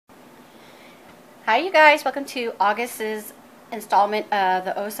Hi you guys, welcome to August's installment of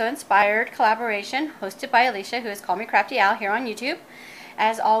the Oh So Inspired collaboration hosted by Alicia, who is Call Me Crafty Al here on YouTube.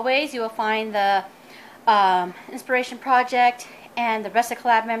 As always, you will find the inspiration project and the rest of the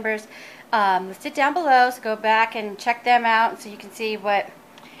collab members listed down below, so go back and check them out so you can see what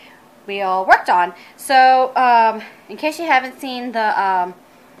we all worked on. So in case you haven't seen the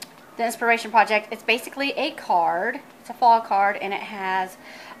inspiration project, it's basically a card. It's a fall card, and it has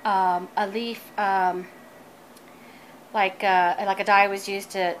a leaf, like a die was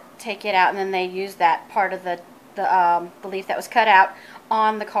used to take it out, and then they used that part of the leaf that was cut out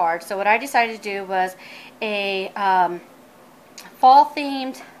on the card. So what I decided to do was a fall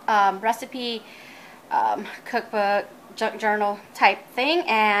themed recipe cookbook journal type thing,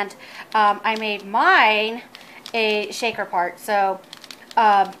 and I made mine a shaker part. So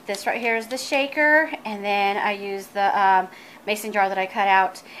this right here is the shaker, and then I used the mason jar that I cut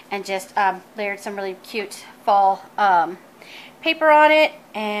out and just layered some really cute fall paper on it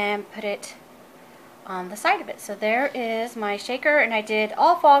and put it on the side of it. So there is my shaker, and I did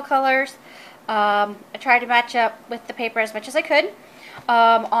all fall colors. I tried to match up with the paper as much as I could.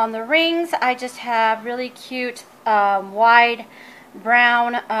 On the rings, I just have really cute wide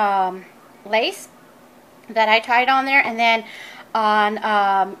brown lace that I tied on there, and then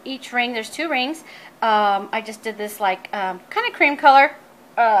on each ring, there's two rings, I just did this like kind of cream color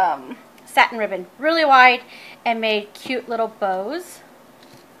satin ribbon, really wide, and made cute little bows.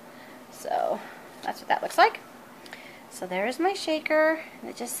 So that's what that looks like. So there's my shaker.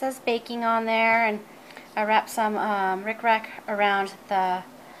 It just says baking on there, and I wrapped some rickrack around the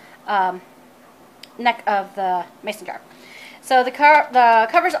neck of the mason jar. So the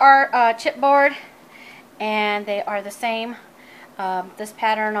covers are chipboard, and they are the same. This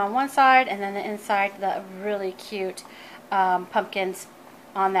pattern on one side, and then the inside, the really cute pumpkins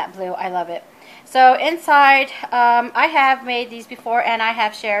on that blue. I love it. So inside, I have made these before, and I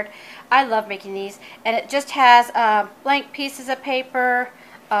have shared. I love making these, and it just has blank pieces of paper,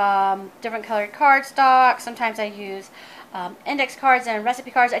 different colored cardstock. Sometimes I use index cards and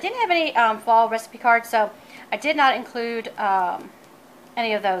recipe cards. I didn't have any fall recipe cards, so I did not include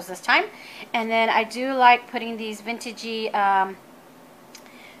any of those this time. And then I do like putting these vintagey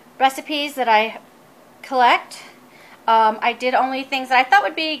recipes that I collect. I did only things that I thought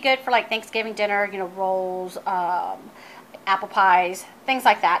would be good for like Thanksgiving dinner, you know, rolls, apple pies, things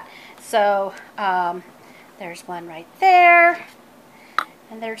like that. So there's one right there,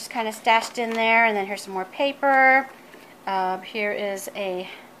 and they're just kind of stashed in there. And then here's some more paper. Here is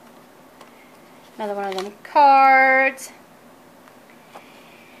another one of them cards.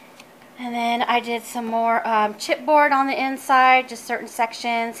 And then I did some more chipboard on the inside, just certain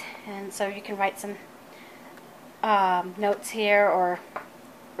sections, and so you can write some notes here or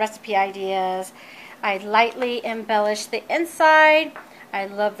recipe ideas. I lightly embellished the inside. I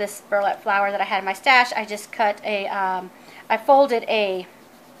love this burlap flower that I had in my stash. I just cut I folded a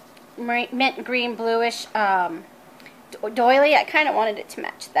mint green bluish doily. I kind of wanted it to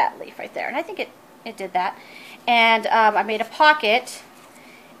match that leaf right there, and I think it did that. And I made a pocket.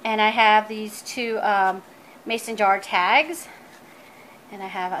 And I have these two mason jar tags, and I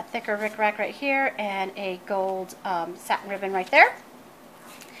have a thicker rickrack right here and a gold satin ribbon right there.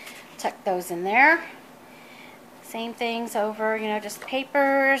 Tuck those in there. Same things over, you know, just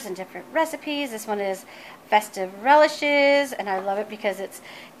papers and different recipes. This one is festive relishes, and I love it because it's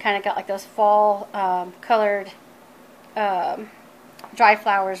kind of got like those fall colored dry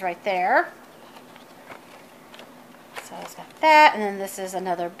flowers right there. So it's got that, and then this is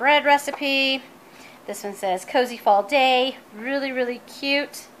another bread recipe. This one says Cozy Fall Day. Really, really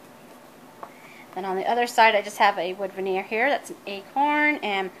cute. Then on the other side, I just have a wood veneer here. That's an acorn,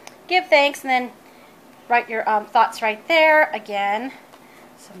 and give thanks, and then write your thoughts right there. Again,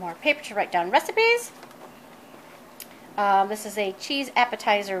 some more paper to write down recipes. This is a cheese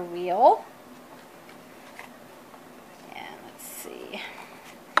appetizer wheel.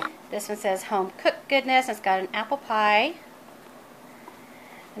 This one says Home Cooked Goodness. It's got an apple pie.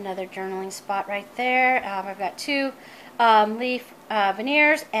 Another journaling spot right there. I've got two leaf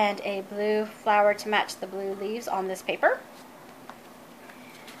veneers and a blue flower to match the blue leaves on this paper.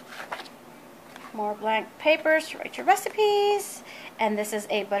 More blank papers to write your recipes. And this is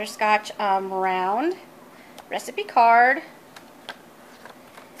a butterscotch round recipe card.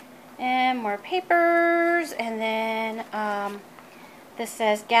 And more papers. And then this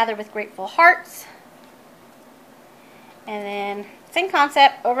says Gather with Grateful Hearts. And then same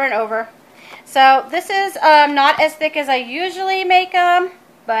concept over and over. So this is not as thick as I usually make them,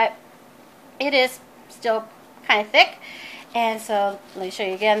 but it is still kind of thick. And so let me show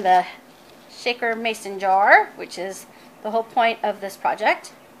you again the shaker mason jar, which is the whole point of this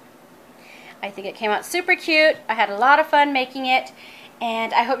project. I think it came out super cute. I had a lot of fun making it,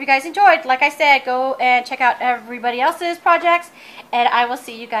 and I hope you guys enjoyed. Like I said, go and check out everybody else's projects, and I will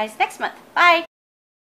see you guys next month. Bye!